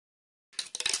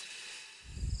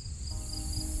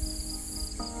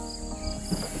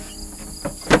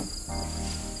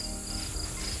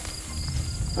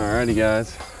Alrighty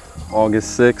guys,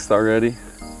 August 6th already.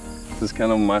 This is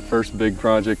kind of my first big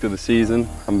project of the season.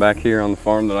 I'm back here on the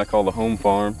farm that I call the home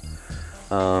farm.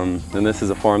 And this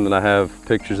is a farm that I have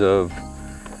pictures of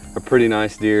a pretty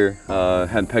nice deer.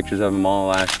 Had pictures of them all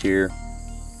last year.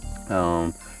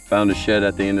 Found a shed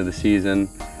at the end of the season.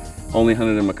 Only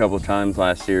hunted him a couple of times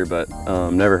last year, but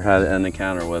never had an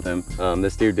encounter with him.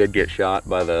 This deer did get shot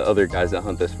by the other guys that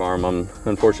hunt this farm.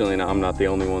 Unfortunately, I'm not the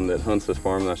only one that hunts this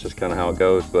farm. That's just kind of how it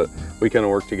goes, but we kind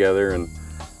of work together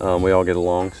and we all get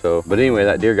along. So, but anyway,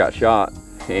 that deer got shot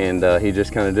and he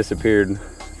just kind of disappeared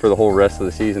for the whole rest of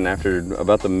the season after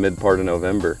about the mid part of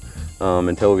November.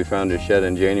 Until we found his shed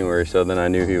in January, so then I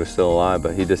knew he was still alive,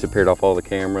 but he disappeared off all the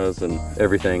cameras and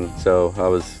everything. So I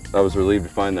was relieved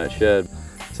to find that shed.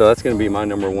 So that's going to be my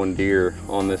 #1 deer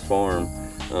on this farm.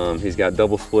 He's got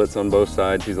double splits on both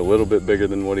sides. He's a little bit bigger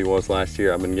than what he was last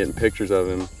year. I've been getting pictures of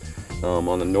him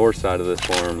on the north side of this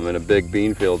farm in a big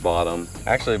bean field bottom.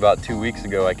 Actually, about 2 weeks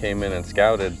ago, I came in and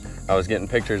scouted. I was getting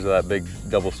pictures of that big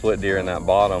double split deer in that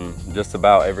bottom just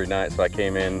about every night. So I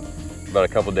came in about a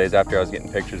couple days after I was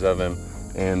getting pictures of him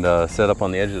and set up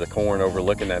on the edge of the corn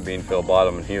overlooking that bean field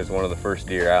bottom, and he was one of the first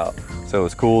deer out. So it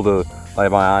was cool to lay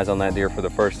my eyes on that deer for the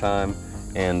first time.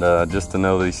 And just to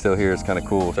know that he's still here is kind of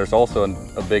cool. There's also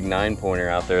a big 9-pointer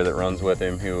out there that runs with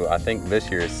him who I think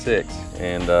this year is 6,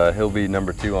 and he'll be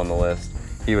 #2 on the list.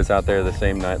 He was out there the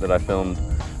same night that I filmed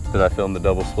the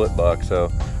double split buck. So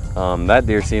that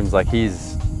deer seems like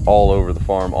he's all over the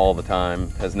farm all the time,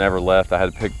 has never left. I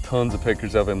had to pick tons of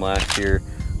pictures of him last year.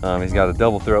 He's got a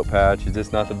double throat patch. He's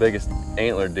just not the biggest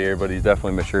antler deer, but he's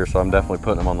definitely mature, so I'm definitely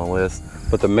putting him on the list.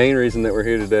 But the main reason that we're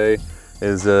here today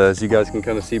is, as you guys can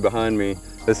kind of see behind me,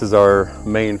 this is our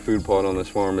main food plot on this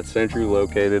farm. It's centrally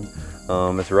located.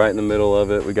 It's right in the middle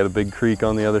of it. We got a big creek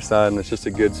on the other side, and it's just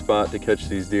a good spot to catch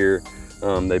these deer.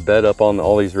 They bed up on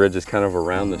all these ridges kind of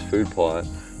around this food plot,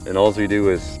 and all we do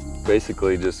is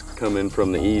basically just come in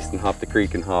from the east and hop the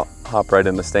creek and hop right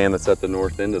in the stand that's at the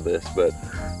north end of this. But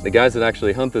the guys that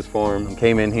actually hunt this farm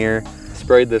came in here,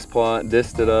 sprayed this plot,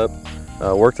 disced it up,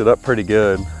 worked it up pretty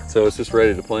good. So it's just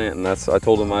ready to plant, and I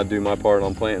told them I'd do my part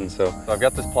on planting. So I've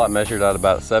got this plot measured out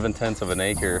about 7/10 of an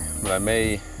acre, but I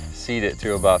may seed it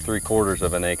to about 3/4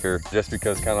 of an acre, just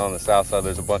because kind of on the south side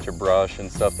there's a bunch of brush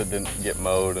and stuff that didn't get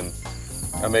mowed, and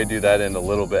I may do that in a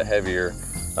little bit heavier.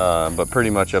 But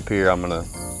pretty much up here I'm gonna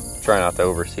try not to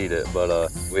overseed it.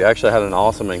 But we actually had an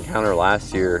awesome encounter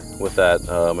last year with that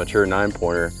mature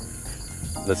 9-pointer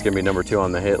that's gonna be #2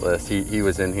 on the hit list. He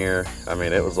was in here. I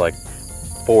mean, it was like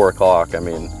 4 o'clock. I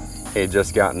mean, he had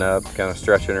just gotten up, kind of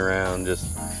stretching around, and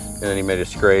then he made a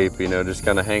scrape, you know, just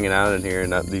kind of hanging out in here.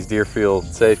 And these deer feel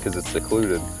safe because it's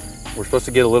secluded. We're supposed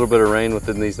to get a little bit of rain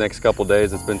within these next couple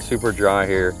days. It's been super dry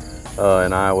here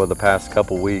in Iowa the past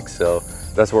couple weeks, so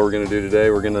that's what we're gonna do today.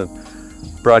 We're gonna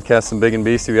broadcast some big and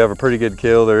beastie. We have a pretty good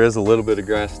kill. There is a little bit of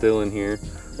grass still in here.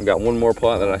 I've got one more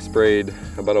plot that I sprayed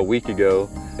about a week ago.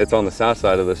 It's on the south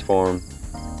side of this farm.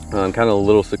 Kind of a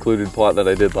little secluded plot that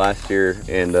I did last year,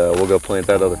 and we'll go plant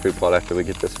that other food plot after we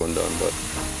get this one done. But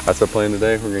that's our plan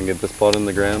today. We're gonna get this plot in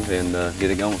the ground and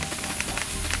get it going.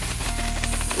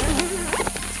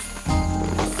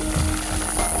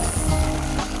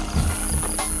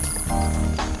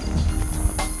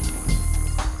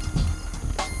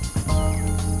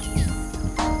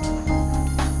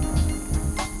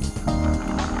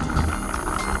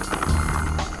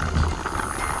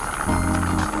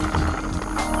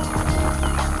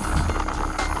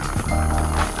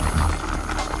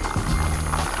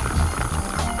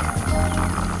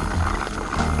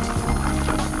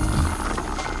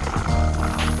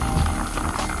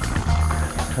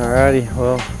 Alrighty,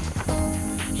 well,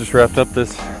 just wrapped up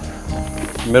this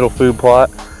middle food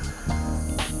plot.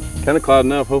 Kind of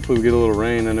clouding up. Hopefully we get a little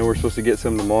rain. I know we're supposed to get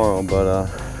some tomorrow, but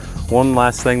one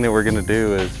last thing that we're gonna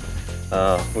do is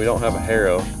we don't have a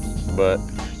harrow, but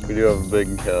we do have a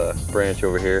big branch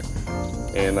over here,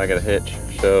 and I got a hitch.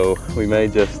 So we may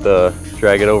just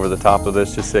drag it over the top of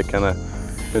this just to kind of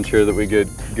ensure that we get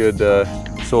good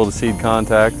soil to seed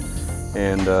contact.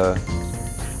 And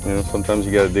you know, sometimes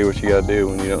you got to do what you got to do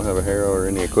when you don't have a harrow or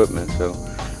any equipment. So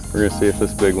we're gonna see if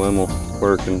this big limb will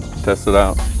work and test it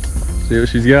out. See what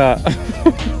she's got.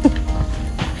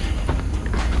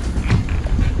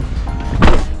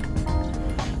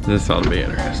 This ought to be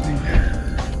interesting.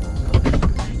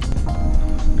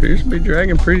 Appears to be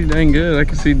dragging pretty dang good. I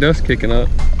can see dust kicking up.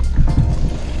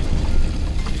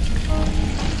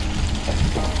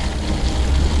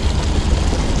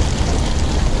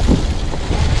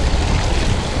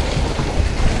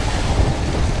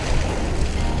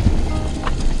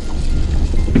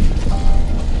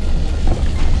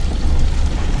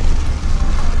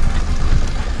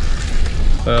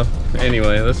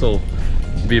 anyway, this will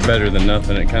be better than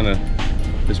nothing. It kind of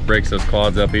just breaks those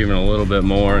clods up even a little bit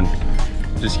more and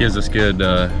just gives us good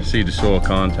seed to soil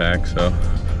contact. So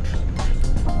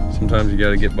sometimes you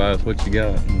got to get by with what you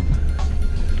got.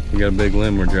 We got a big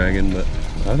limb we're dragging, but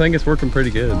I think it's working pretty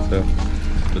good. So,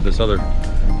 but this other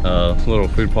little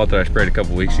food plot that I sprayed a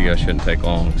couple weeks ago shouldn't take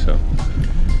long. So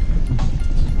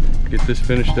get this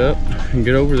finished up and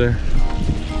get over there.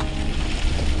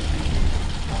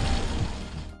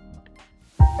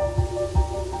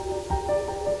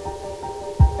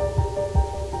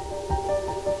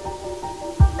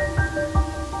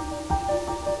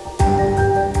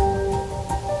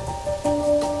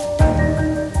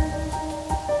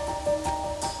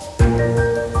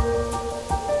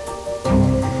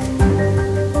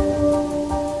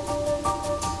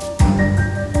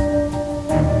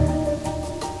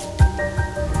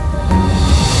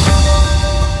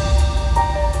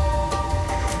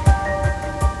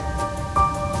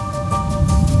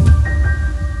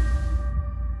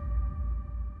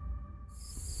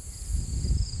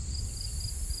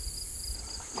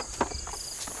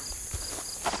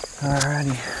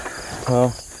 Alrighty,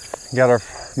 well, got our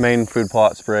main food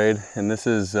plot sprayed, and this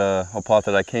is a plot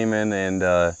that I came in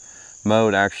and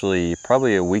mowed actually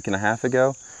probably a week and a half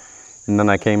ago, and then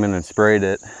I came in and sprayed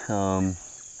it.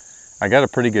 I got a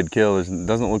pretty good kill. It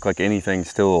doesn't look like anything's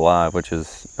still alive, which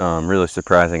is really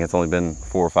surprising. It's only been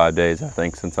 4 or 5 days, I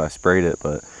think, since I sprayed it,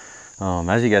 but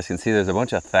as you guys can see, there's a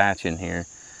bunch of thatch in here,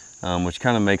 which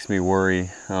kind of makes me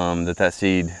worry that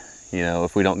seed, you know,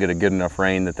 if we don't get a good enough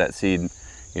rain, that seed,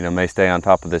 you know, may stay on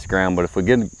top of this ground. But if we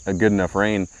get a good enough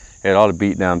rain, it ought to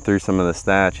beat down through some of this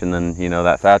thatch, and then, you know,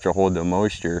 that thatch will hold the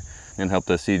moisture and help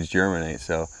those seeds germinate.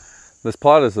 So this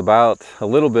plot is about a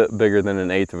little bit bigger than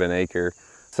 1/8 of an acre.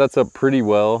 Sets up pretty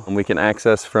well, and we can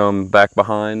access from back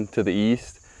behind to the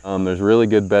east. There's really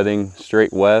good bedding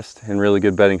straight west and really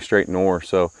good bedding straight north.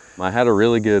 So I had a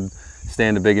really good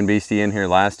stand of big and beastie in here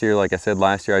last year. Like I said,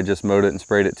 last year I just mowed it and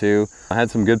sprayed it too. I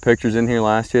had some good pictures in here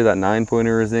last year. That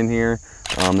 9-pointer was in here.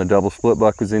 The double split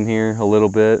buck was in here a little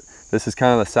bit. This is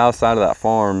kind of the south side of that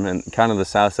farm and kind of the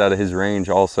south side of his range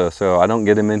also. So I don't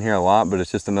get him in here a lot, but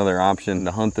it's just another option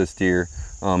to hunt this deer,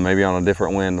 maybe on a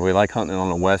different wind. We like hunting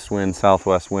on a west wind,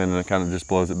 southwest wind, and it kind of just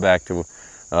blows it back to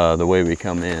the way we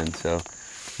come in. So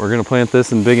we're gonna plant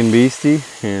this in big and beastie,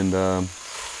 and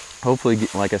hopefully,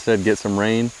 like I said, get some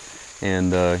rain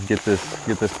and get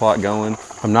this plot going.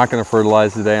 I'm not going to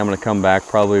fertilize today. I'm going to come back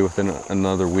probably within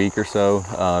another week or so,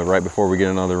 right before we get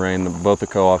another rain. Both the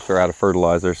co-ops are out of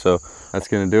fertilizer, so that's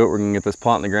going to do it. We're going to get this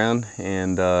plot in the ground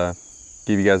and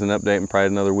give you guys an update in probably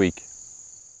another week.